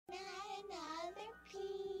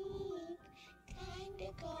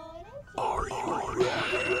Are you ready?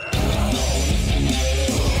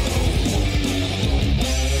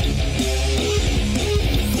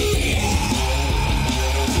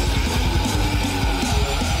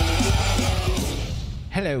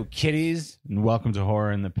 Hello, kitties, and welcome to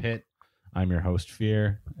Horror in the Pit. I'm your host,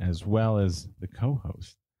 Fear, as well as the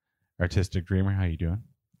co-host, Artistic Dreamer. How you doing?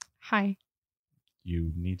 Hi.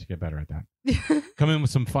 You need to get better at that. Come in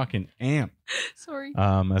with some fucking amp. Sorry.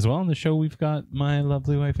 As well on the show, we've got my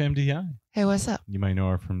lovely wife, MDI. Hey, what's up? You might know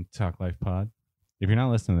her from Talk Life Pod. If you're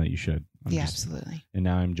not listening to that, you should. Absolutely. And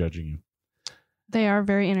now I'm judging you. They are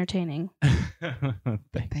very entertaining.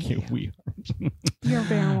 Thank you. We You're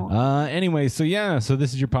very welcome. Anyway, so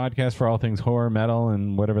this is your podcast for all things horror, metal,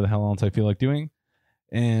 and whatever the hell else I feel like doing.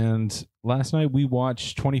 And last night we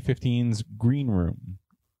watched 2015's Green Room.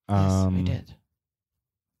 Yes, we did.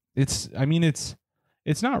 It's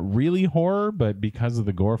not really horror, but because of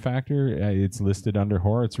the gore factor, it's listed under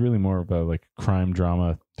horror. It's really more of a like crime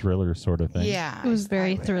drama thriller sort of thing. Yeah. It was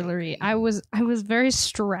very thrillery. I was very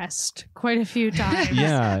stressed quite a few times.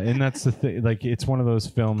 Yeah, and that's the thing. Like, it's one of those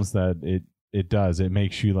films that it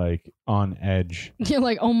makes you like on edge. You're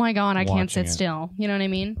like, oh my god, I can't sit Watching it. still. You know what I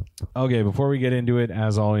mean? Okay, before we get into it,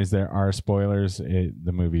 as always, there are spoilers.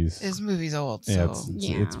 The movie's This movie's old, so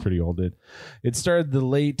yeah, it's pretty old. It starred the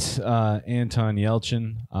late Anton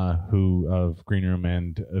Yelchin, who of Green Room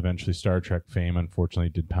and eventually Star Trek fame, unfortunately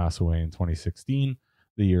did pass away in 2016,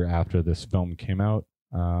 the year after this film came out.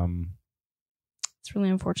 It's really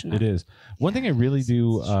unfortunate. It is. One thing I really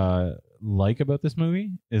do like about this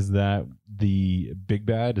movie is that the big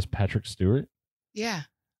bad is Patrick Stewart. yeah.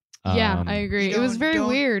 Yeah, I agree. It was very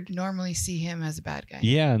weird. Normally see him as a bad guy.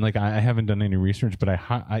 Yeah, and like I haven't done any research, but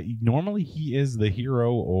I normally he is the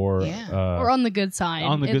hero or Or on the good side.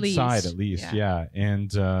 on the at good least. side at least. Yeah.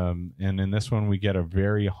 And in this one we get a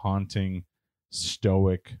very haunting,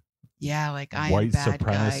 stoic, Yeah, like I white am bad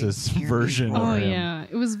supremacist guy. Hear me version roar. Oh him. yeah.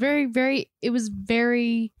 It was very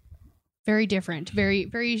different. Very,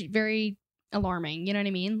 very, very alarming. You know what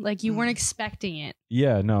I mean? Like you weren't expecting it.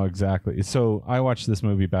 Yeah, no, exactly. So I watched this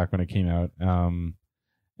movie back when it came out,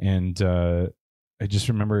 and I just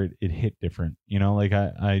remember it hit different. You know, like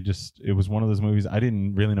it was one of those movies I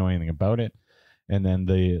didn't really know anything about it, and then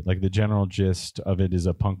the general gist of it is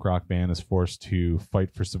a punk rock band is forced to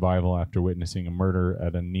fight for survival after witnessing a murder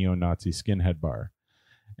at a neo-Nazi skinhead bar,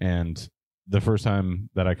 and the first time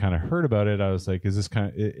that I kind of heard about it, I was like, is this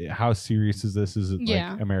how serious is this? Is it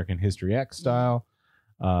like American History X style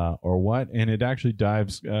or what? And it actually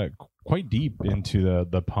dives quite deep into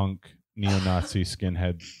the punk neo-Nazi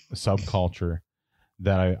skinhead subculture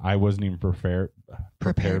that I wasn't even prepared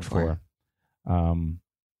for.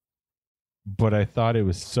 But I thought it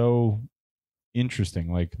was so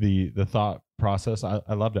interesting. Like the thought process, I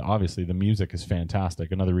loved it. Obviously, the music is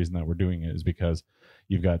fantastic. Another reason that we're doing it is because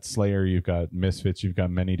you've got Slayer, you've got Misfits, you've got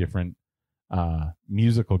many different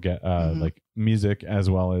musical like music as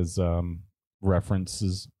well as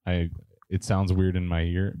references. It sounds weird in my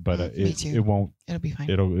ear, but it won't. It'll be fine.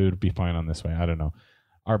 It'll be fine on this way. I don't know.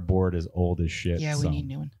 Our board is old as shit. Yeah, we need a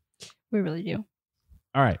new one. We really do.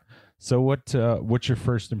 All right. So what's your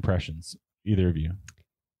first impressions, either of you?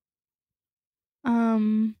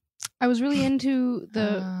 I was really into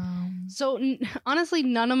the. So honestly,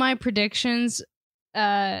 none of my predictions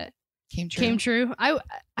came true. I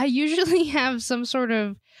usually have some sort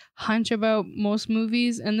of hunch about most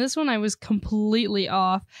movies, and this one I was completely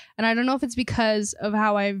off. And I don't know if it's because of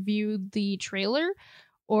how I viewed the trailer,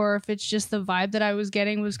 or if it's just the vibe that I was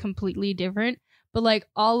getting was completely different. But like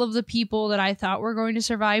all of the people that I thought were going to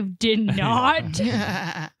survive did not.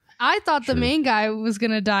 I thought the main guy was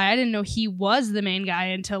going to die. I didn't know he was the main guy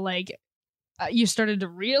until like you started to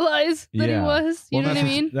realize that he was. You know what I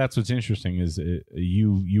mean? That's what's interesting is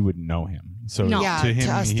you wouldn't know him. So No. Yeah, to him,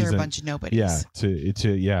 to us, he's they're a bunch of nobodies.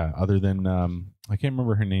 Yeah, other than I can't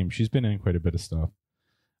remember her name. She's been in quite a bit of stuff.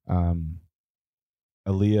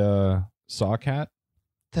 Aaliyah Sawcat.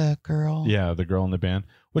 The girl. Yeah, the girl in the band,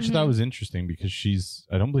 which I thought was interesting because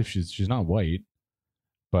I don't believe she's not white,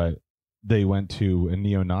 but they went to a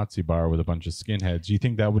neo-Nazi bar with a bunch of skinheads. Do you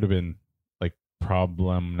think that would have been like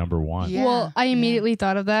problem number one? Yeah, Well, I immediately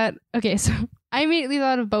thought of that. Okay, so I immediately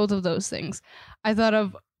thought of both of those things. I thought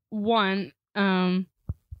of one, are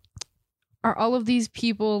all of these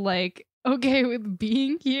people like okay with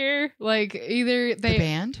being here? Like either The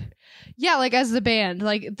band? Yeah, like as the band.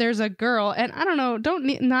 Like there's a girl, and I don't know, don't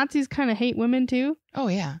Nazis kind of hate women too? Oh,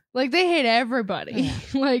 yeah. Like they hate everybody. Yeah.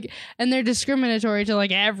 Like, and they're discriminatory to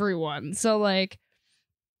like everyone. So like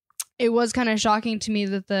it was kind of shocking to me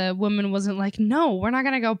that the woman wasn't like, no, we're not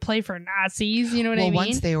gonna go play for Nazis. You know what I mean? Well,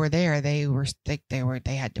 once they were there, they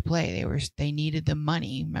had to play. They needed the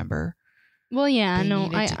money. Remember? Well, yeah, They no,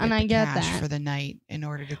 needed to I the get cash that. for the night in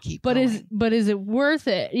order to keep. But going. is it worth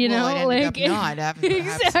it? You Well, know, it ended like up not. Absolutely.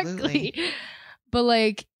 exactly. But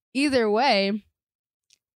like either way,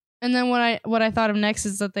 and then what I thought of next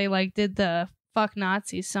is that they like did the "Fuck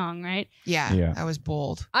Nazis" song, right? Yeah, Yeah. that was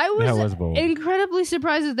bold. I That was was bold. incredibly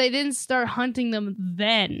surprised that they didn't start hunting them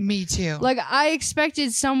then. Me too. Like I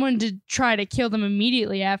expected someone to try to kill them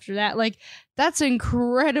immediately after that. Like that's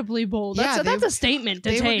incredibly bold. Yeah, That's a statement to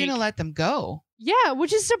they take. were gonna let them go. Yeah,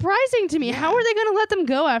 which is surprising to me. Yeah. How are they going to let them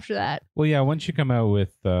go after that? Well, yeah, once you come out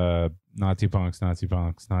with Nazi punks,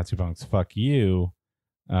 fuck you,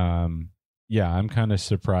 yeah, I'm kind of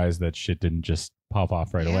surprised that shit didn't just pop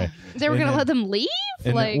off right Yeah. away. They were And going to then- let them leave?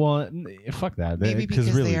 And Like, well, fuck that. Maybe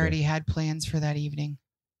because really, they already had plans for that evening.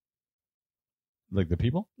 like the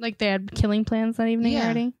people. like they had killing plans that evening Yeah.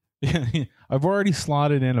 already? I've already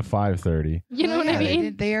slotted in a 5:30. You know Well, what I yeah,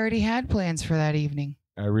 mean? They already had plans for that evening.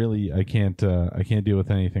 I can't deal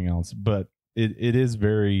with anything else. But it is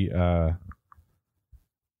very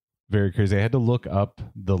very crazy. I had to look up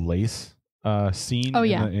the lace scene Oh,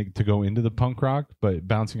 yeah. to go into the punk rock, but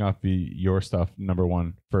bouncing off your stuff, number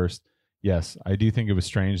one first. Yes, I do think it was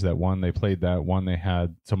strange that one, they played that, one, they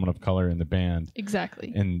had someone of color in the band,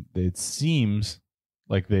 Exactly. and it seems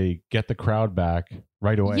like they get the crowd back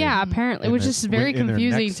right away. Yeah, apparently, in which their- is very in their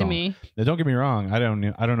confusing next to song. me. Now, don't get me wrong, I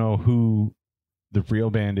don't know who the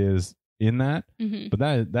real band is in that, hmm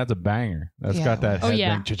but that's a banger. That's Yeah, got it that was. Oh, head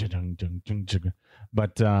yeah. bang, chung-chung-chung-chung-chung.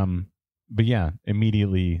 But yeah,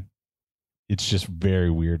 immediately it's just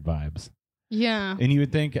very weird vibes. Yeah. And you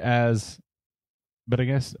would think but I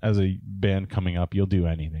guess as a band coming up, you'll do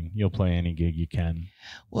anything. You'll play any gig you can.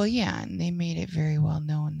 Well, yeah, and they made it very well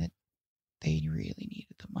known that they really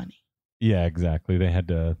needed the money. Yeah, exactly. They had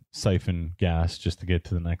to siphon gas just to get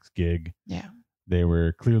to the next gig. Yeah. They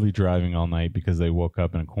were clearly driving all night because they woke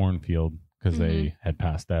up in a cornfield because Mm-hmm. they had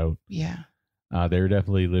passed out. Yeah. They were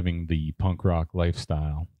definitely living the punk rock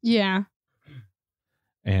lifestyle. Yeah.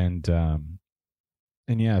 And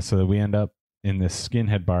yeah, so we end up in this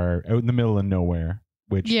skinhead bar out in the middle of nowhere,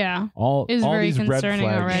 which Yeah. all Is very these red concerning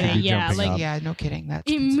flags already. should be Yeah, jumping like- up. Yeah, no kidding. That's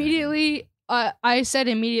concerning. Immediately, I said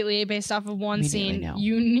immediately based off of one Immediately, scene, no.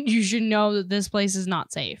 you should know that this place is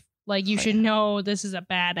not safe. Like you Oh, should yeah. know this is a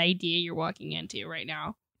bad idea you're walking into right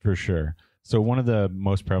now. For sure. So one of the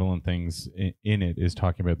most prevalent things in it is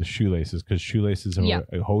talking about the shoelaces, because shoelaces have Yeah.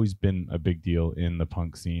 always been a big deal in the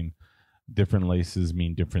punk scene. Different laces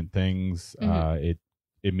mean different things.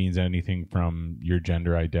 It means anything from your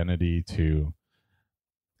gender identity to,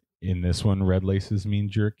 in this one, red laces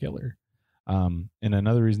means you're a killer. And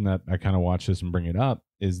another reason that I kind of watch this and bring it up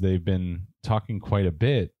is they've been talking quite a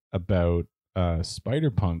bit about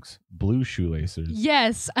Spider-Punk's blue shoelaces.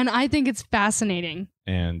 Yes, and I think it's fascinating.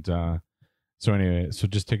 And so anyway, so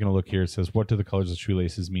just taking a look here, it says, what do the colors of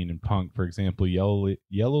shoelaces mean in punk? For example, yellow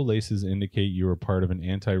laces indicate you are part of an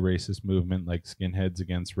anti-racist movement like Skinheads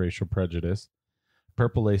Against Racial Prejudice.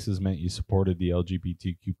 Purple laces meant you supported the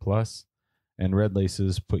LGBTQ+, and red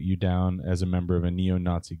laces put you down as a member of a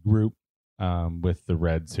neo-Nazi group, with the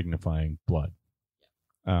red signifying blood.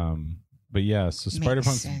 But yeah, so Makes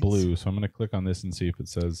Spider-Punk's sense. blue, so I'm going to click on this and see if it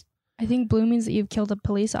says... I think blue means that you've killed a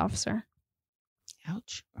police officer.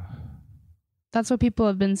 Ouch. That's what people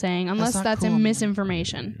have been saying, unless not that's cool, a man.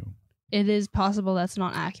 misinformation. It is possible that's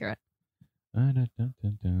not accurate.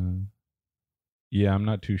 Yeah, I'm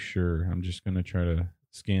not too sure. I'm just going to try to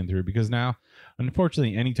scan through, because now,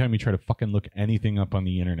 unfortunately, anytime you try to fucking look anything up on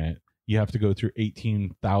the internet, you have to go through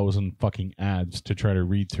 18,000 fucking ads to try to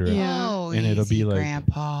read through it. Yeah. Oh, And it'll be easy, like-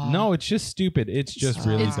 Grandpa. No, it's just stupid. It's just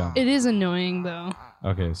really dumb. It is annoying though.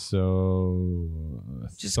 Okay, so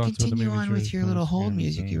Just thoughts about the continue movie on with choice, your little hold yeah,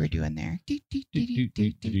 music you were so- doing there. Just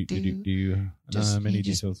many you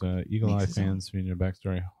just details. Eagle Eye mix it up. fans, meaning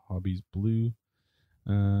backstory, hobbies, blue.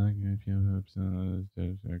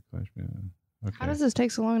 Okay. How does this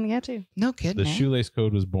take so long to get to? No kidding. The shoelace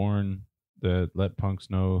code was born that let punks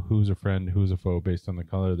know who's a friend, who's a foe based on the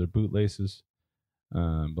color of their bootlaces.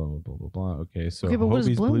 Blah blah blah blah blah. Okay, so Okay, but what does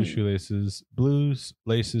Hobie's blue blue mean? shoelaces. Blue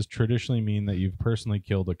laces traditionally mean that you've personally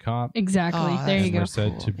killed a cop. Exactly. Oh, there that's you And go. are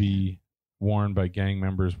said Cool, to be worn by gang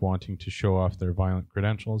members wanting to show off their violent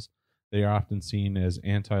credentials. They are often seen as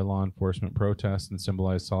anti-law enforcement protests and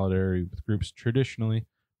symbolize solidarity with groups traditionally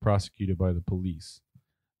prosecuted by the police.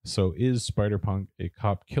 So is Spider-Punk a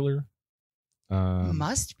cop killer?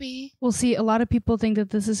 Must be. Well, see, a lot of people think that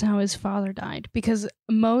this is how his father died because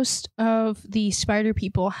most of the spider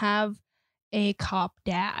people have a cop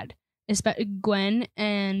dad. Gwen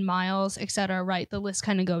and Miles, etc. Right, the list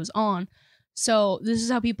kind of goes on. So this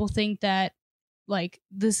is how people think that, like,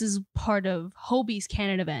 this is part of Hobie's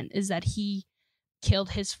canon event, is that he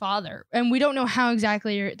killed his father, and we don't know how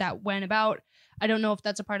exactly that went about. I don't know if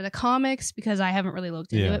that's a part of the comics because I haven't really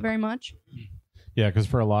looked into it very much. Yeah, because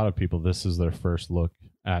for a lot of people, this is their first look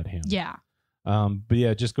at him. Yeah. But yeah,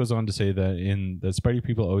 it just goes on to say that Spidey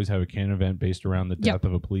people always have a canon event based around the death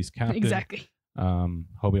of a police captain. Exactly.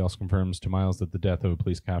 Hobie also confirms to Miles that the death of a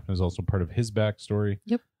police captain is also part of his backstory.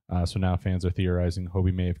 Yep. So now fans are theorizing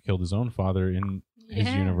Hobie may have killed his own father in his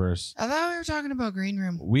universe. I thought we were talking about Green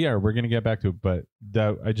Room. We're going to get back to it, but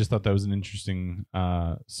I just thought that was an interesting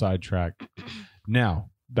sidetrack. Now,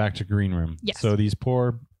 back to Green Room. Yes. So these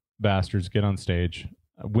poor bastards get on stage,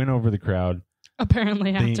 win over the crowd.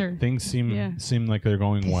 Apparently after. Things seem like they're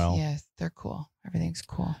going well. Yes, they're cool. Everything's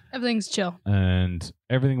cool. Everything's chill. And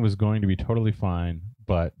everything was going to be totally fine,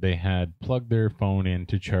 but they had plugged their phone in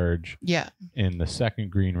to charge in the second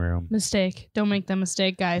Green Room. Mistake. Don't make that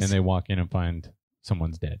mistake, guys. And they walk in and find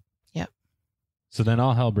someone's dead. Yep. So then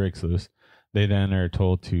all hell breaks loose. They then are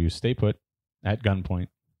told to stay put at gunpoint.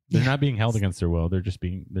 They're not being held against their will. They're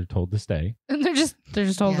told to stay. And they're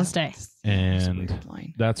just told to stay.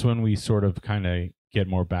 And that's when we sort of kind of get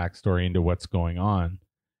more backstory into what's going on.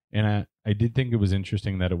 And I did think it was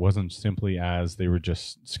interesting that it wasn't simply as they were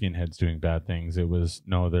just skinheads doing bad things. It was,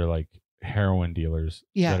 no, they're like heroin dealers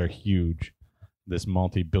that are huge. This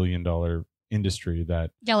multi-billion-dollar industry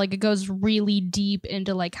that... Yeah, like it goes really deep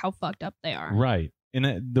into like how fucked up they are. Right.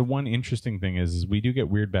 And the one interesting thing is we do get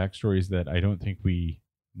weird backstories that I don't think we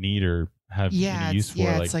need or have any use for.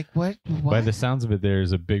 Yeah, it's like what? By the sounds of it,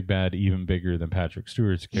 there's a big bad even bigger than Patrick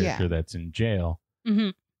Stewart's character that's in jail.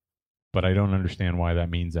 Mm-hmm. But I don't understand why that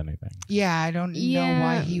means anything. Yeah, I don't know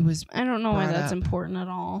why he was. I don't know why that's important at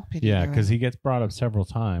all. Yeah, because he gets brought up several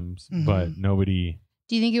times, but nobody.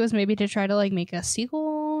 Do you think it was maybe to try to like make a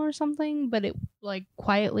sequel or something, but it like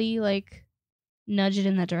quietly like nudge it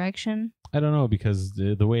in that direction? I don't know, because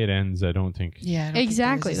the way it ends, I don't think. Yeah,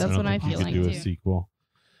 exactly. That's what I feel like do too. A sequel.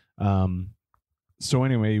 So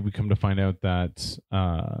anyway, we come to find out that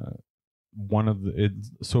one of the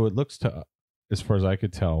so it looks to, as far as I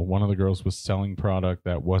could tell, one of the girls was selling product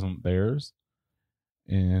that wasn't theirs,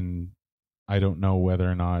 and I don't know whether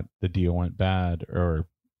or not the deal went bad or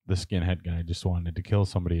the skinhead guy just wanted to kill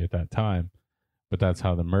somebody at that time, but that's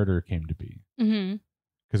how the murder came to be.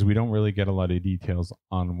 Because we don't really get a lot of details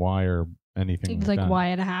on why or anything like why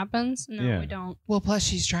it happens. No, we don't. Well, plus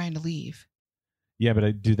she's trying to leave. Yeah,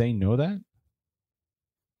 but do they know that?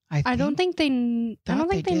 I don't think they knew. I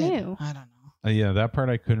don't know. Yeah, that part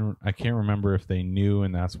I can't remember if they knew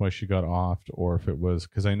and that's why she got offed, or if it was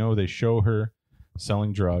because I know they show her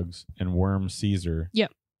selling drugs and Worm sees her.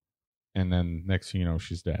 Yep. And then next thing you know,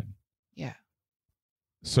 she's dead. Yeah.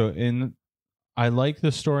 So I like the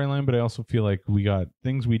storyline, but I also feel like we got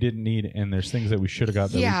things we didn't need, and there's things that we should have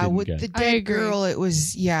got that we didn't with get. The dead girl, it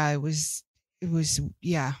was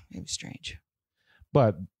strange.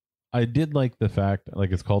 But I did like the fact,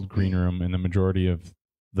 like, it's called Green Room, and the majority of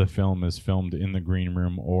the film is filmed in the Green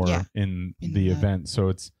Room or in the event. So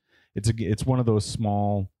it's one of those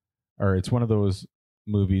it's one of those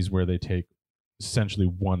movies where they take essentially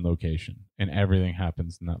one location and everything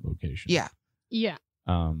happens in that location. Yeah. Yeah.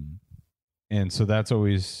 And so that's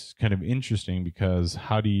always kind of interesting, because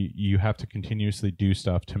how do you have to continuously do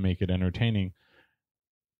stuff to make it entertaining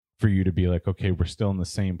for you to be like, okay, we're still in the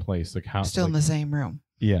same place. Like how still in the same room.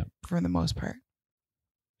 Yeah. For the most part.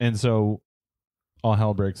 And so all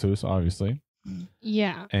hell breaks loose, obviously.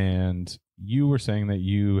 Yeah. And you were saying that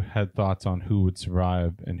you had thoughts on who would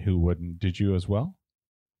survive and who wouldn't. Did you as well?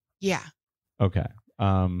 Yeah. Okay.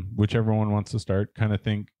 Whichever one wants to start, kind of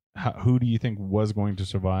think, who do you think was going to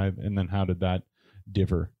survive, and then how did that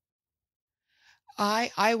differ?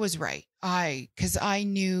 I was right. Because I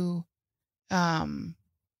knew the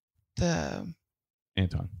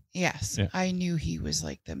Anton. Yes. Yeah. I knew he was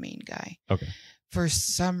like the main guy. Okay. For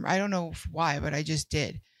some, I don't know why, but I just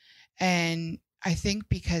did. And I think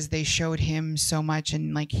because they showed him so much,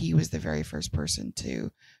 and like he was the very first person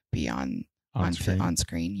to be on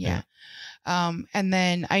screen. Yeah. And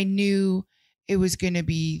then I knew it was going to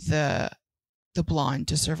be the blonde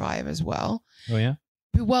to survive as well. Oh, yeah?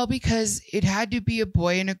 Well, because it had to be a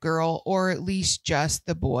boy and a girl, or at least just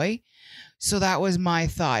the boy. So that was my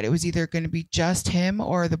thought. It was either going to be just him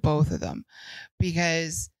or the both of them,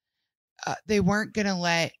 because they weren't going to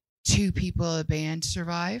let two people of a band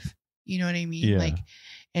survive. You know what I mean? Yeah. Like,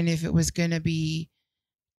 and if it was going to be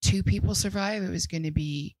two people survive, it was going to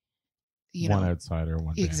be, one outsider,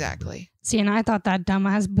 one exactly. See, and I thought that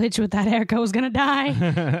dumbass bitch with that haircut was gonna die.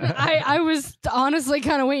 I was honestly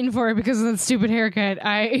kind of waiting for it because of that stupid haircut.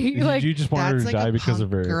 Did you just want her to die because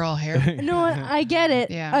of her girl hair? No, I get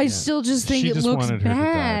it. Yeah. I still just think She it just looks wanted her to die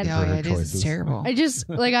bad. for No, her it is. choices. It's terrible. I just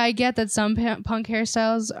I get that some punk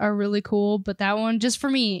hairstyles are really cool, but that one, just for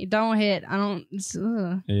me, don't hit. I don't.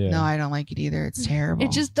 Yeah. No, I don't like it either. It's terrible.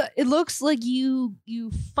 It just it looks like you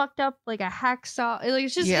fucked up like a hacksaw. Like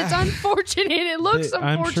it's just it's unfortunate. It looks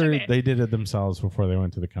unfortunate. I'm sure they did it themselves before they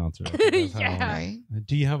went to the concert. That's Yeah. right.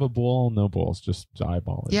 Do you have a bowl? No bowls. Just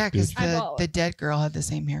eyeball it. Yeah, because Eyeball the dead girl had the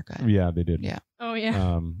same haircut. Yeah, they did. Yeah. Oh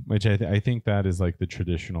yeah. Which I think that is like the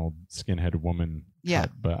traditional skinhead woman. Yeah.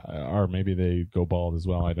 cut, but or maybe they go bald as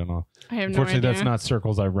well. I don't know. I have Unfortunately, no idea. that's not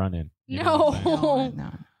circles I run in. You know what I'm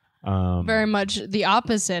saying? No. Very much the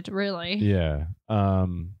opposite, really. Yeah.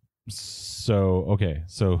 So okay.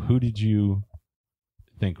 So who did you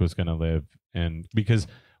think was going to live? And because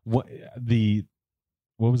what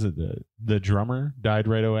was it? The drummer died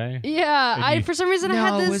right away. Yeah, for some reason I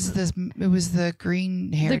had this. It was the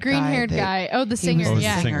green haired guy. Oh, the singer. was the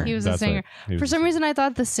Yeah, singer. he was a That's singer. right. For some reason, I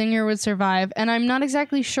thought the singer would survive, and I'm not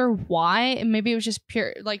exactly sure why. Maybe it was just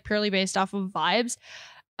purely based off of vibes.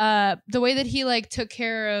 The way that he like took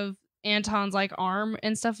care of Anton's like arm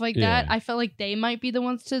and stuff like that, I felt like they might be the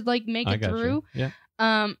ones to like make it through. You.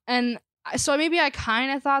 Yeah. And so maybe I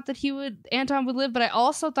kind of thought that Anton would live, but I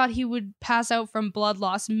also thought he would pass out from blood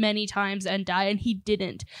loss many times and die, and he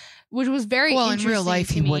didn't, which was very interesting. In real life,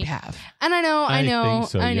 to he me. would have. And I know, think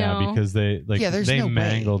so, I know. because they there's they no way.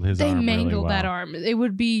 mangled his They arm. mangled really well. that arm. It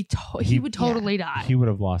would be he would totally die. He would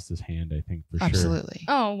have lost his hand, I think, for sure. Absolutely.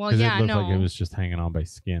 Oh well, 'Cause yeah, it looked no. like it was just hanging on by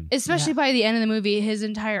skin. Especially by the end of the movie, his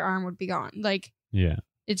entire arm would be gone. Like Yeah.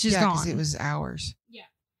 it's just because gone. it was hours. Yeah.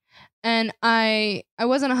 And I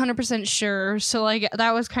wasn't 100% sure, so like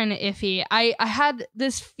that was kind of iffy. I had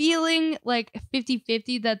this feeling like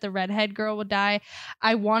 50-50 that the redhead girl would die.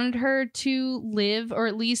 I wanted her to live or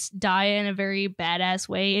at least die in a very badass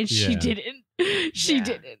way, and she didn't. She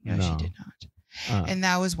didn't. No, No. she did not. And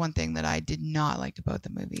that was one thing that I did not like about the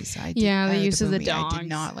movies. The use of the dogs. I did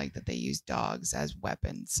not like that they used dogs as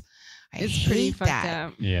weapons. It's pretty hate fucked that.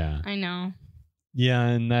 up. Yeah. I know. Yeah,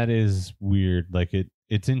 and that is weird. Like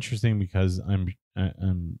it's interesting because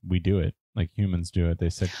we do it. Like humans do it. They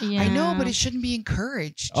said Yeah. I know, but it shouldn't be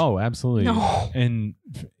encouraged. Oh, absolutely. No. And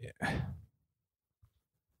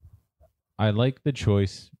I like the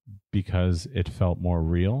choice because it felt more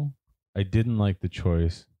real. I didn't like the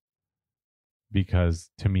choice because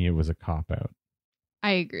to me it was a cop out.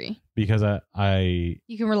 I agree. Because I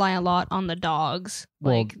You can rely a lot on the dogs.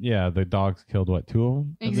 well, yeah, the dogs killed what, 2 of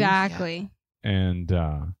them? at least? Exactly. And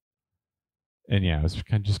yeah, it was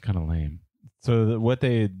just kind of lame. So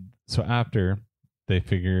so after they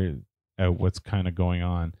figure out what's kind of going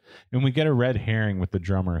on, and we get a red herring with the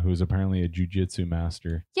drummer who's apparently a jujitsu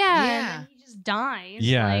master. Yeah. Yeah. And then he just dies.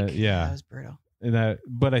 Yeah, Like, yeah. That was brutal. And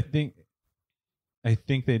but I think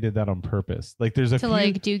they did that on purpose. Like there's a to few,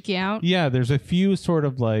 like duke you out. yeah, there's a few sort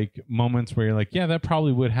of like moments where you're like, yeah, that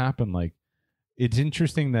probably would happen. Like it's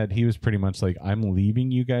interesting that he was pretty much like, I'm leaving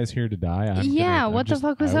you guys here to die. I'm What the just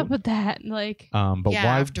fuck was out. up with that? Like, But why?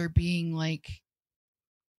 After being like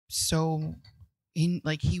so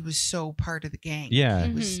like he was so part of the gang. Yeah.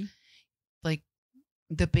 He was like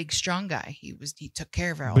the big strong guy. He took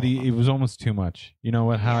care of all But of them. it was almost too much. You know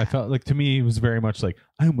what? How I felt like to me, he was very much like,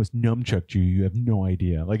 I almost nunchucked you. You have no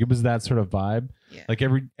idea. Like it was that sort of vibe. Yeah. Like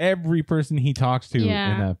every person he talks to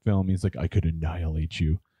Yeah. in that film, he's like, I could annihilate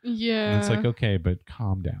you. yeah. And it's like, okay, but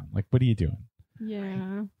calm down. Like, what are you doing?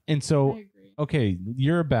 yeah. And I so, agree. okay,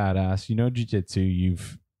 you're a badass. You know jiu-jitsu.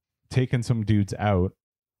 You've taken some dudes out,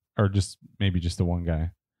 or maybe just the one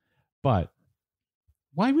guy. But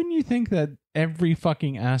why wouldn't you think that every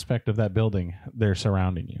fucking aspect of that building, they're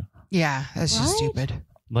surrounding you? Yeah, that's just Right? stupid.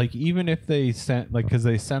 Like, even if they sent, like, because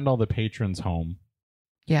they send all the patrons home,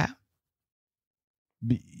 Yeah.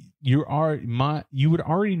 you would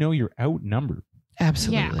already know you're outnumbered.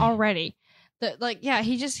 Absolutely. Yeah, already.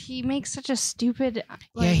 He makes such a stupid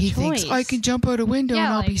like, yeah, he choice. thinks I can jump out a window Yeah,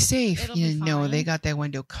 and I'll like, be safe. it'll be No, fine. they got that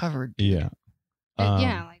window covered. Yeah.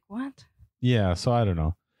 Yeah, like what? Yeah. So I don't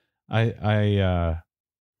know. I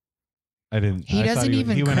didn't. He I thought doesn't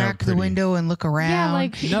even he went out crack the pretty- window and look around. Yeah,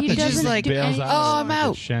 like Nothing. he just doesn't like, do bails anything. out. Oh, and I'm gets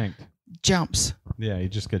out. Shanked. Jumps. Yeah, he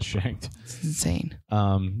just gets shanked. It's insane.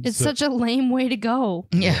 It's so- such a lame way to go.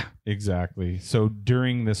 Yeah. Exactly. So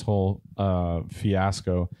during this whole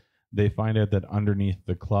fiasco, they find out that underneath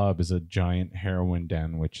the club is a giant heroin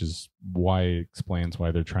den, which is why it explains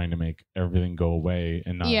why they're trying to make everything go away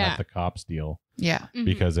and not have the cops deal. Yeah. Mm-hmm.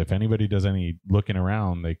 Because if anybody does any looking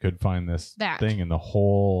around, they could find this thing and the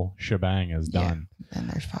whole shebang is done. Yeah, and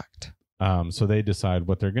they're fucked. So they decide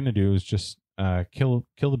what they're going to do is just kill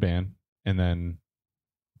the band and then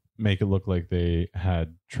make it look like they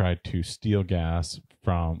had tried to steal gas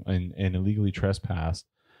from and illegally trespassed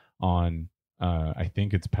on I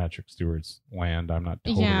think it's Patrick Stewart's land. I'm not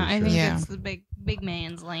totally sure. I think it's the big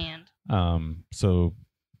man's land. So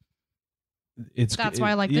that's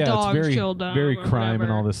why the dogs killed them. Very crime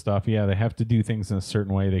and all this stuff. Yeah, they have to do things in a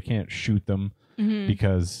certain way. They can't shoot them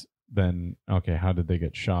because then how did they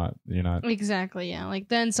get shot? You're not exactly. Yeah, like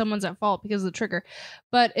then someone's at fault because of the trigger.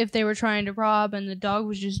 But if they were trying to rob and the dog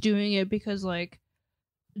was just doing it because like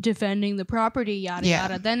defending the property, yada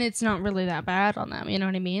yada, then it's not really that bad on them. You know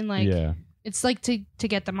what I mean? Like it's like to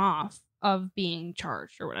get them off of being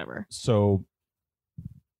charged or whatever. So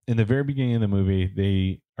in the very beginning of the movie,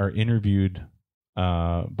 they are interviewed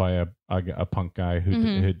by a punk guy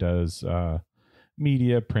who does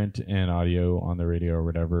media, print, and audio on the radio or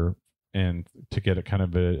whatever, and to get a kind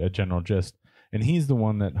of a general gist. And he's the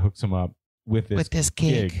one that hooks him up with this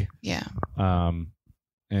gig. Yeah.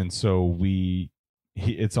 And so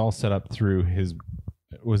it's all set up through his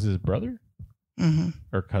brother? Or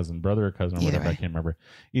brother or cousin or whatever. I can't remember.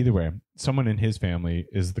 Either way, someone in his family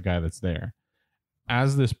is the guy that's there.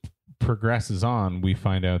 As this progresses on, we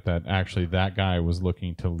find out that actually that guy was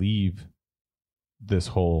looking to leave this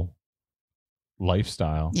whole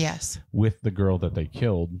lifestyle with the girl that they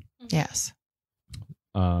killed. Yes.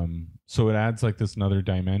 So it adds like this another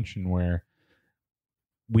dimension where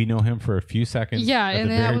we know him for a few seconds. Yeah, and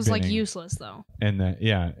then that was like useless though. And then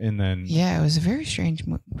it was a very strange.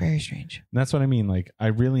 And that's what I mean. Like I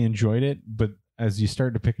really enjoyed it, but as you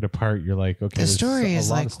start to pick it apart, you're like, okay, the story is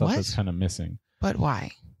a lot like of stuff what? that's kind of missing. But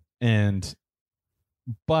why?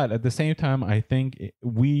 But at the same time, I think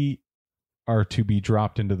we are to be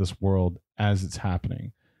dropped into this world as it's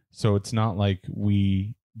happening. So it's not like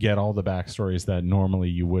we get all the backstories that normally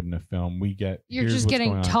you wouldn't have filmed. You're just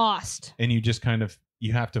getting tossed. And you just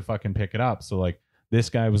you have to fucking pick it up. So like this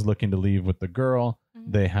guy was looking to leave with the girl.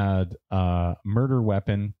 They had a murder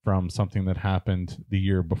weapon from something that happened the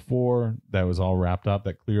year before that was all wrapped up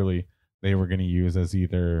that clearly they were going to use as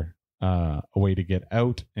either a way to get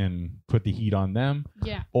out and put the heat on them.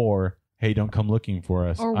 Yeah. Or, hey, don't come looking for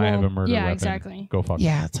us. I have a murder weapon. Exactly. Go fuck.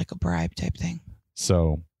 Yeah, it's like a bribe type thing.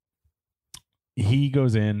 So he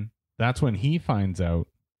goes in. That's when he finds out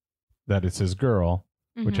that it's his girl,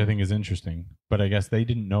 which I think is interesting. But I guess they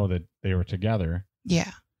didn't know that they were together.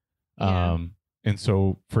 Yeah. And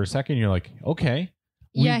so for a second, you're like, okay,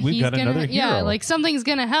 we've got another hero. Yeah, like something's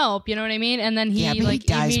gonna help. You know what I mean? And then he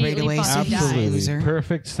dies right away. So absolutely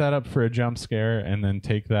perfect setup for a jump scare, and then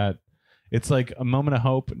take that. It's like a moment of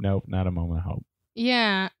hope. Nope, not a moment of hope.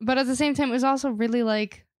 Yeah, but at the same time, it was also really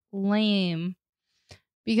like lame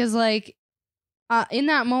because like in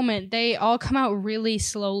that moment, they all come out really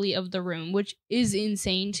slowly of the room, which is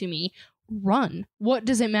insane to me. Run. What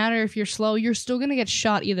does it matter if you're slow? You're still going to get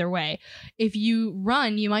shot either way. If you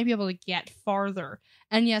run, you might be able to get farther.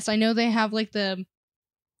 And yes, I know they have like the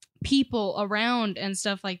people around and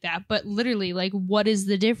stuff like that, but literally, like, what is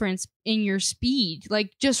the difference in your speed?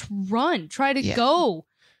 Like, just run. Try to go.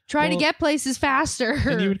 Try to get places faster.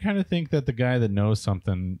 And you would kind of think that the guy that knows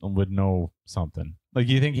something would know something. Like,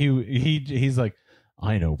 you think he's like,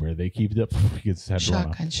 I know where they keep it. He gets his head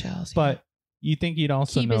shotgun shells. But you think he'd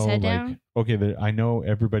also keep know, his head like, down? Okay, I know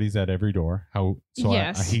everybody's at every door.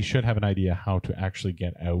 He should have an idea how to actually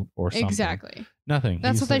get out or something. Exactly. Nothing.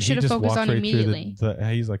 That's what they should have focused on immediately.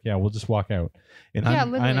 He's like, yeah, we'll just walk out. And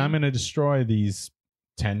I'm going to destroy these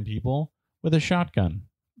 10 people with a shotgun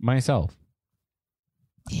myself.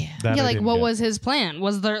 Yeah. What was his plan?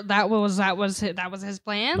 That was his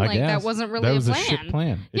plan? That wasn't really a plan. That was a shit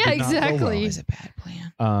plan. Exactly. It was a bad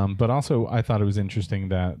plan. But also, I thought it was interesting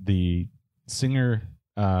that the singer,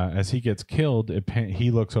 as he gets killed,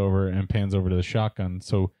 he looks over and pans over to the shotgun.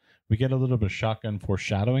 So we get a little bit of shotgun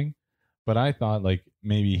foreshadowing. But I thought like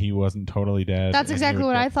maybe he wasn't totally dead. That's exactly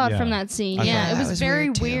what I thought from that scene. It was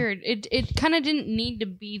very weird. It kind of didn't need to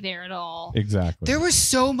be there at all. Exactly. There was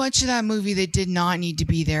so much of that movie that did not need to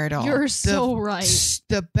be there at all. You're so right.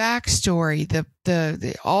 The backstory,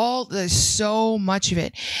 there's so much of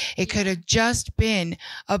it. It could have just been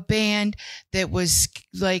a band that was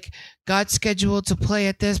like got scheduled to play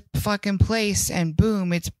at this fucking place, and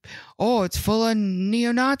boom, it's full of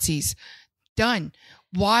neo-Nazis. Done.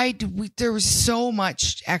 Why did there was so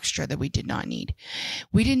much extra that we did not need.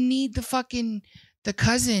 We didn't need the fucking the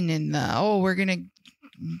cousin and we're gonna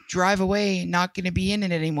drive away, not gonna be in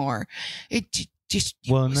it anymore. It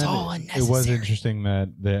was all unnecessary. It was interesting that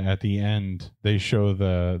at the end they show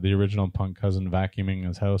the original punk cousin vacuuming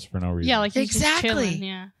his house for no reason. Yeah, like he's exactly. just chilling,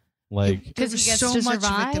 yeah. Like because he gets so to much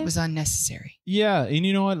survive. of it that was unnecessary. Yeah, and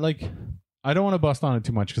you know what? Like, I don't want to bust on it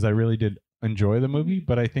too much because I really did enjoy the movie,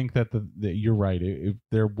 but I think that you're right.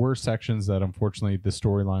 There were sections that unfortunately the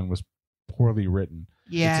storyline was poorly written.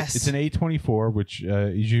 Yes, it's an A24, which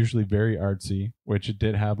is usually very artsy, which it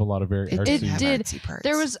did have a lot of very artsy. It did. Artsy parts.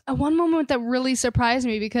 There was one moment that really surprised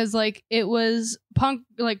me because like it was punk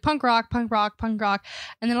rock, and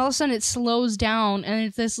then all of a sudden it slows down and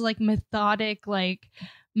it's this like methodic like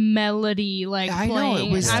melody like I playing. know,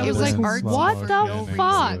 it was like, artsy what for the no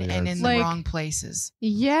fuck? reason and in like, the wrong places.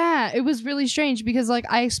 Yeah, it was really strange because like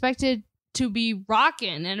I expected to be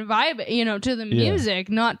rocking and vibing, to the music,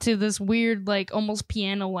 not to this weird like almost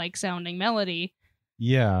piano like sounding melody.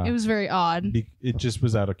 Yeah, it was very odd. It just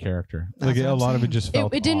was out of character. That's like a lot of it just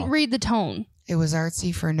felt. It didn't read the tone. It was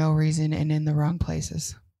artsy for no reason and in the wrong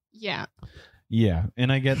places. Yeah. Yeah, and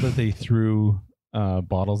I get that they threw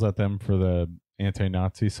bottles at them for the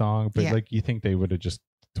anti-Nazi song, but like you think they would have just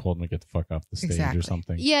told them to get the fuck off the stage or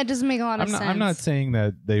something. Yeah, it doesn't make a lot of sense. I'm not saying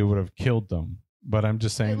that they would have killed them, but I'm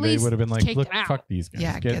just saying they would have been like, look, fuck these guys.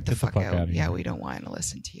 Yeah, get the fuck out of here. Yeah, we don't want to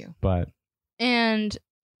listen to you. But and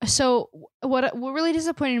so what really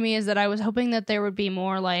disappointed me is that I was hoping that there would be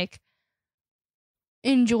more like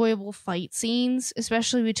enjoyable fight scenes,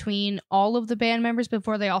 especially between all of the band members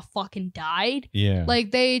before they all fucking died. Yeah. Like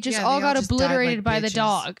they just all got obliterated by the bitches.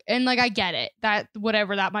 dog. And like I get it. That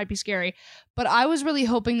whatever, that might be scary. But I was really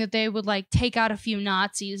hoping that they would like take out a few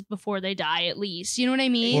Nazis before they die at least. You know what I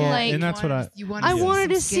mean? Well, like and that's what I wanted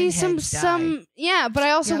to see some yeah, but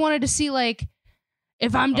I also wanted to see like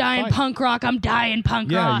if I'm dying punk rock, I'm dying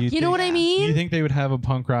punk rock. You know what I mean? You think they would have a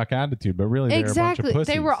punk rock attitude, but really they're a bunch of pussies.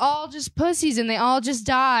 They were all just pussies and they all just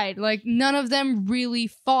died. Like none of them really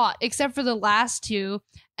fought except for the last two,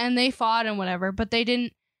 and they fought and whatever, but they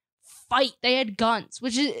didn't fight. They had guns,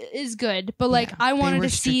 which is good. But like I wanted to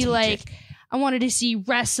see I wanted to see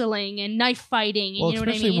wrestling and knife fighting. And, you know what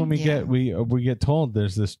I mean? Especially when we get told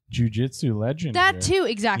there's this jujitsu legend. That here. too,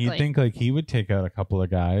 exactly. You think like he would take out a couple of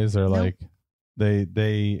guys, or like they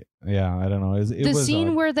I don't know. It the was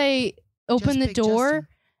scene where they open the door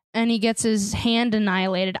and he gets his hand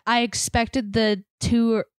annihilated. I expected the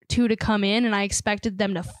two to come in and I expected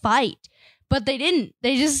them to fight. But they didn't.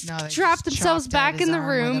 They just trapped themselves back in the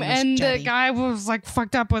room, and the guy was like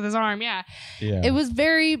fucked up with his arm. Yeah. It was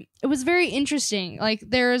very interesting. Like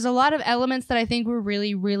there's a lot of elements that I think were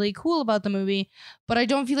really, really cool about the movie, but I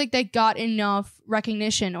don't feel like they got enough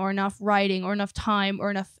recognition or enough writing or enough time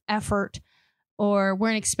or enough effort, or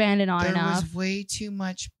weren't expanded on enough. There was way too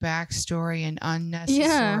much backstory and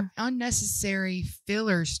unnecessary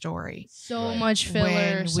filler story. So much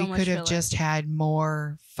filler. When we could have just had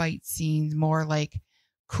more fight scenes, more like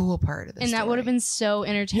cool part of the story. And that would have been so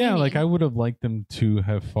entertaining. Yeah, like I would have liked them to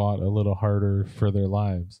have fought a little harder for their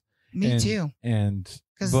lives. Me too. And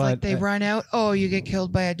because like they run out, oh, you get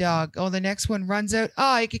killed by a dog. Oh, the next one runs out, oh,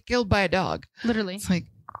 I get killed by a dog. Literally. It's like,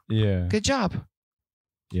 yeah, good job.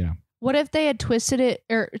 Yeah. What if they had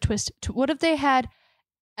what if they had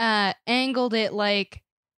angled it like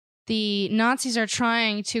the Nazis are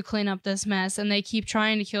trying to clean up this mess and they keep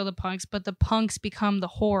trying to kill the punks, but the punks become the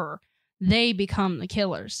horror. They become the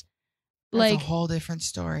killers. That's a whole different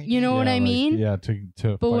story. You know what I mean?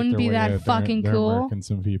 To but wouldn't be that fucking cool? They're murking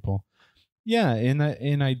some people. Yeah,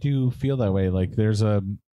 and I do feel that way. Like there's I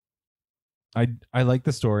like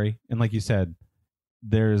the story, and like you said,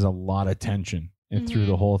 there's a lot of tension through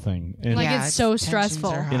the whole thing. And like it's so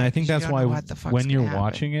stressful. And I think that's why when you're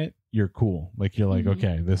watching it, you're cool. Like you're like,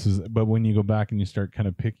 okay, this is. But when you go back and you start kind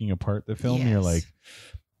of picking apart the film, you're like,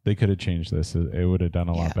 they could have changed this. It would have done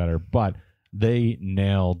a lot better. But they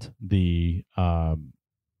nailed the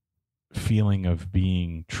feeling of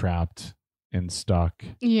being trapped and stuck.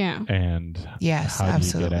 Yeah. And how do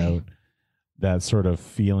you get out? That sort of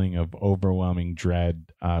feeling of overwhelming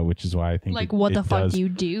dread, which is why I think like what the fuck do you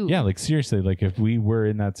do? Yeah, like seriously, like if we were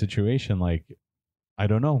in that situation, like I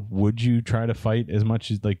don't know, would you try to fight as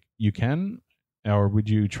much as like you can, or would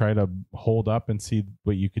you try to hold up and see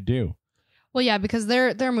what you could do? Well, yeah, because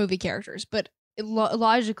they're movie characters, but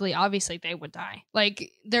logically, obviously, they would die.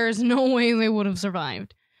 Like there is no way they would have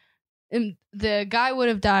survived. And the guy would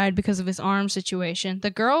have died because of his arm situation. The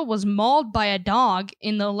girl was mauled by a dog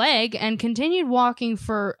in the leg and continued walking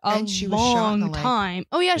for a long time.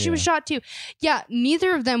 Oh yeah, she was shot too. Yeah,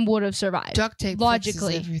 neither of them would have survived. Duct tape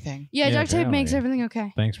logically fixes everything. Yeah, duct tape makes everything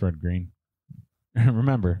okay. Thanks, Red Green.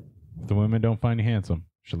 Remember, If the women don't find you handsome,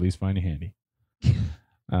 should at least find you handy.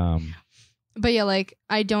 But yeah, like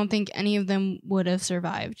I don't think any of them would have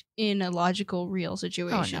survived in a logical, real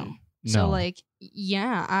situation. Oh, no. So like,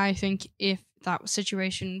 yeah, I think if that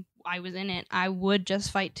situation I was in it, I would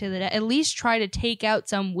just fight to the death. At least try to take out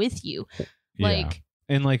some with you. Like,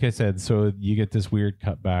 and like I said, so you get this weird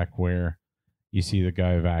cutback where you see the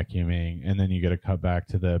guy vacuuming, and then you get a cutback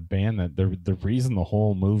to the band that the reason the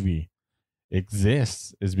whole movie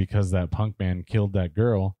exists is because that punk band killed that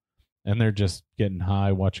girl, and they're just getting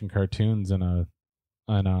high watching cartoons in a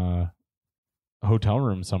hotel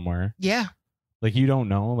room somewhere. Yeah. Like, you don't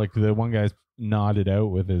know. Like, the one guy's nodded out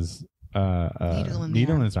with his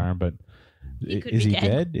needle in his arm, but is he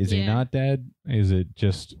dead? Is he not dead? Is it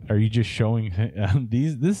just, are you just showing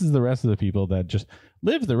this is the rest of the people that just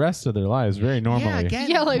live the rest of their lives very normally? Yeah, again,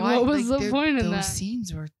 like what was the point in that? Those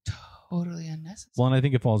scenes were totally unnecessary. Well, and I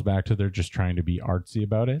think it falls back to they're just trying to be artsy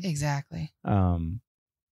about it. Exactly. And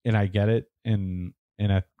I get it, and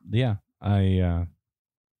I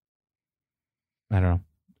don't know.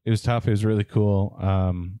 It was tough. It was really cool.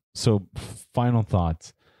 So final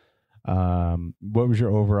thoughts. What was your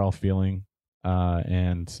overall feeling?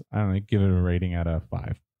 And I don't know, give it a rating out of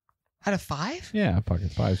 5. Out of 5? Yeah, fucking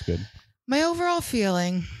 5's good. My overall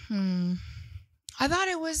feeling, I thought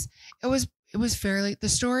it was fairly, the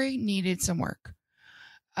story needed some work.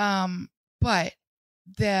 But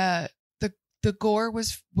the gore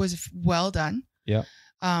was well done. Yeah.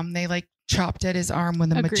 They like chopped at his arm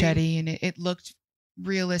with a Agreed. machete, and it looked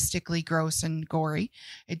realistically gross and gory.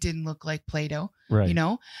 It didn't look like Play-Doh, Right. you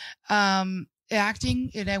know.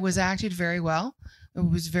 Acting, it was acted very well. It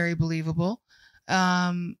was very believable.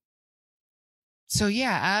 So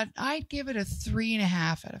yeah, I'd give it a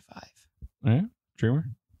 3.5 out of 5. Yeah, Dreamer.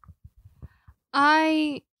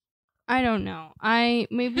 I don't know. I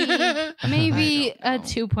maybe a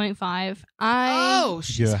 2.5.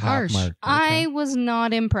 She's harsh. I was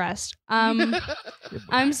not impressed. I'm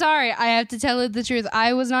sorry. I have to tell it the truth.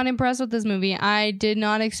 I was not impressed with this movie. I did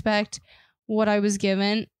not expect what I was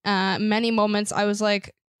given. Many moments I was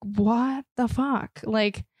like, what the fuck?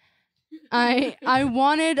 Like, I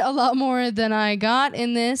wanted a lot more than I got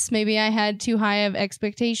in this. Maybe I had too high of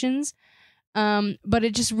expectations. But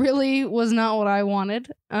it just really was not what I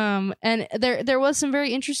wanted. And there was some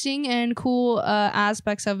very interesting and cool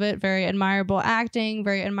aspects of it. Very admirable acting,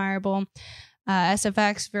 very admirable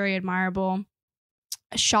SFX, very admirable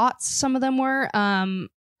shots. Some of them were.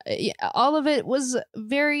 All of it was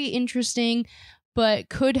very interesting, but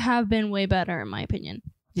could have been way better in my opinion.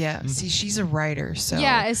 Yeah. See, she's a writer, so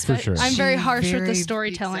yeah, For sure. I'm very harsh with the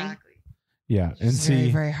storytelling. Exactly. Yeah, and She's very,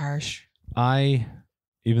 very harsh.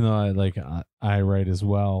 Even though I write as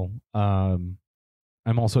well, I'm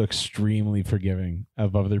also extremely forgiving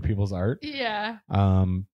of other people's art. Yeah.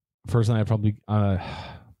 Personally, I probably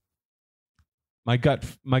my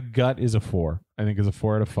gut is a 4. I think is a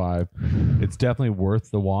 4 out of 5. It's definitely worth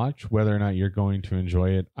the watch. Whether or not you're going to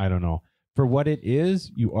enjoy it, I don't know. For what it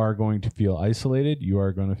is, you are going to feel isolated. You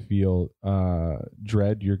are going to feel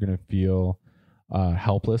dread. You're going to feel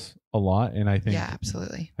helpless a lot, and I think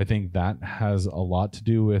absolutely. I think that has a lot to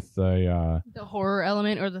do with the horror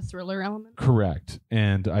element or the thriller element. Correct,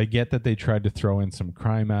 and I get that they tried to throw in some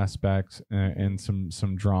crime aspects and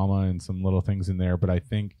some drama and some little things in there, but I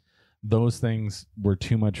think those things were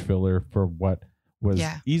too much filler for what was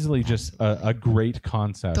easily just a great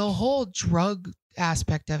concept. The whole drug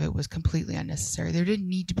aspect of it was completely unnecessary. There didn't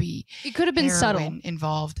need to be. It could have been subtle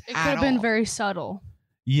involved. It could have been very subtle.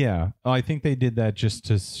 Yeah, I think they did that just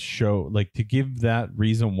to show, like, to give that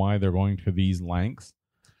reason why they're going to these lengths.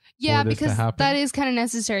 Yeah, because that is kind of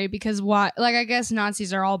necessary. Because why? Like, I guess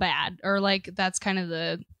Nazis are all bad, or like that's kind of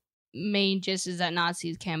the main gist is that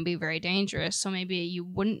Nazis can be very dangerous. So maybe you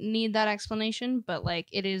wouldn't need that explanation, but like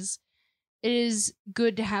it is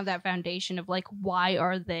good to have that foundation of like why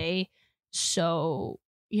are they so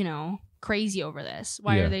crazy over this?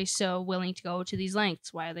 Why are they so willing to go to these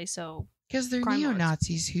lengths? Why are they so? Because they're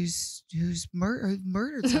neo-Nazis who's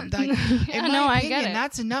murdered something. In my opinion,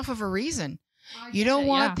 that's enough of a reason. You don't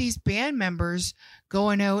want these band members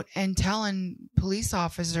going out and telling police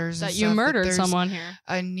officers that you murdered someone here.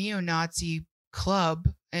 A neo-Nazi club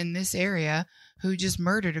in this area who just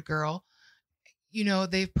murdered a girl.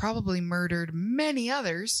 They've probably murdered many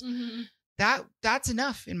others. Mm-hmm. That's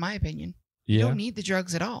enough, in my opinion. You don't need the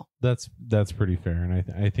drugs at all. That's pretty fair, and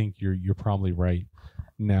I think you're probably right.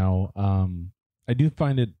 Now, I do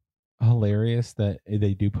find it hilarious that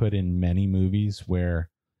they do put in many movies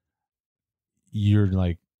where you're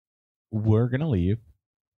like, we're going to leave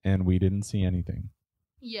and we didn't see anything.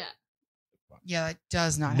 Yeah. Yeah, that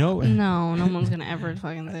does not No, happen. No one's gonna ever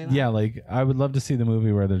fucking say that. Yeah, like I would love to see the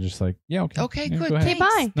movie where they're just like, yeah, okay. Okay, yeah, good. go ahead. Okay,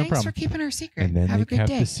 bye. No Thanks problem. for keeping our secret. And then Have they a good kept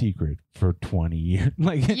day. the secret for 20 years.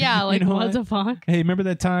 Like, Yeah, like you know what the fuck? Hey, remember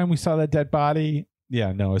that time we saw that dead body?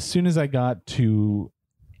 Yeah, no. As soon as I got to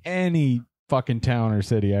any fucking town or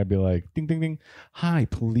city, I'd be like, ding, ding, ding. Hi,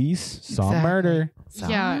 police. Saw Exactly. murder.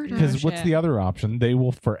 Yeah, Murder. Because No what's shit. the other option? They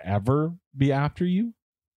will forever be after you.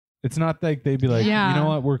 It's not like they'd be like, Yeah. you know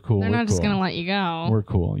what? We're cool. They're We're not just cool. gonna let you go. We're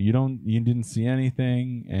cool. You didn't see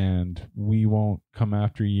anything, and we won't come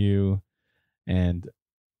after you. And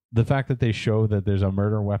the fact that they show that there's a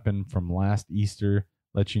murder weapon from last Easter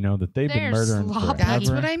lets you know that they've They're been murdering sloppy. forever.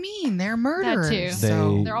 That's what I mean. They're murderers. too.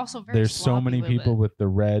 So They're also very There's so sloppy many with people it. with the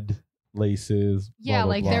red laces. Yeah, blah, blah,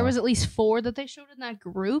 like blah. there was at least 4 that they showed in that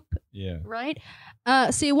group, Yeah. right?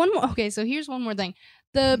 See, one more. Okay, so here's one more thing.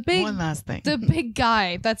 The big, one last thing. the big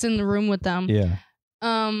guy that's in the room with them. Yeah.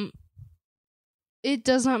 It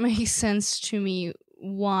does not make sense to me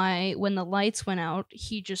why, when the lights went out,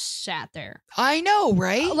 he just sat there. I know,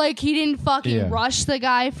 right? Like he didn't fucking Yeah. rush the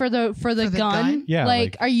guy for the the gun. gun? Yeah,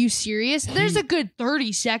 like, like, are you serious? There's he- a good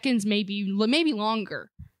 30 seconds, maybe longer.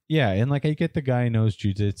 Yeah, and like I get the guy knows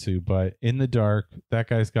jujitsu, but in the dark, that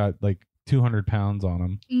guy's got like 200 pounds on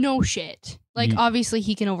him. No shit. Like You- obviously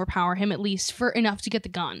he can overpower him at least for enough to get the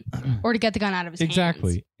gun or to get the gun out of his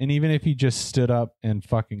Exactly. hands. And even if he just stood up and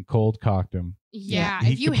fucking cold cocked him. Yeah,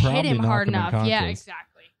 he if you could hit probably him knock hard him enough. Yeah, unconscious.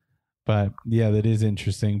 exactly. But yeah, that is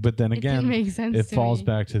interesting. But then It didn't again, make sense it to falls me.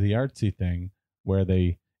 back to the artsy thing where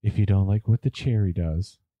they, if you don't like what the cherry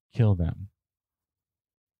does, kill them.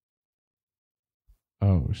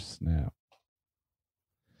 Oh, snap.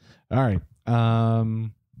 All right.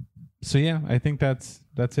 So yeah, I think that's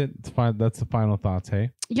it. It's fine. That's the final thoughts. Hey,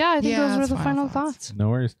 Yeah, I think Yeah, those were that's the final final thoughts. thoughts. no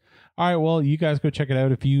worries. All right. Well, you guys go check it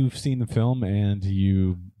out if you've seen the film and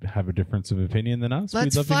you have a difference of opinion than us.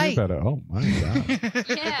 Let's We'd love fight. to hear about it. Oh my god!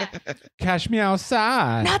 Yeah. Cash me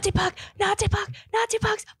outside. Nazi puck, Nazi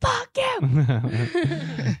pucks, fuck you.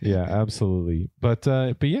 Yeah, absolutely. But yeah,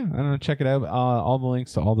 I don't know. Check it out. All the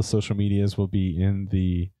links to all the social medias will be in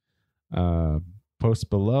the post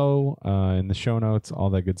below, in the show notes, all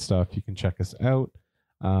that good stuff. You can check us out.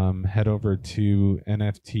 Head over to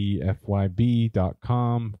nftfyb.com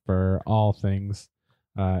for all things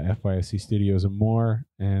FYFC Studios and more.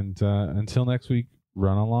 And until next week,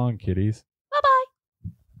 run along, kiddies. Bye bye.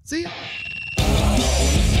 See ya.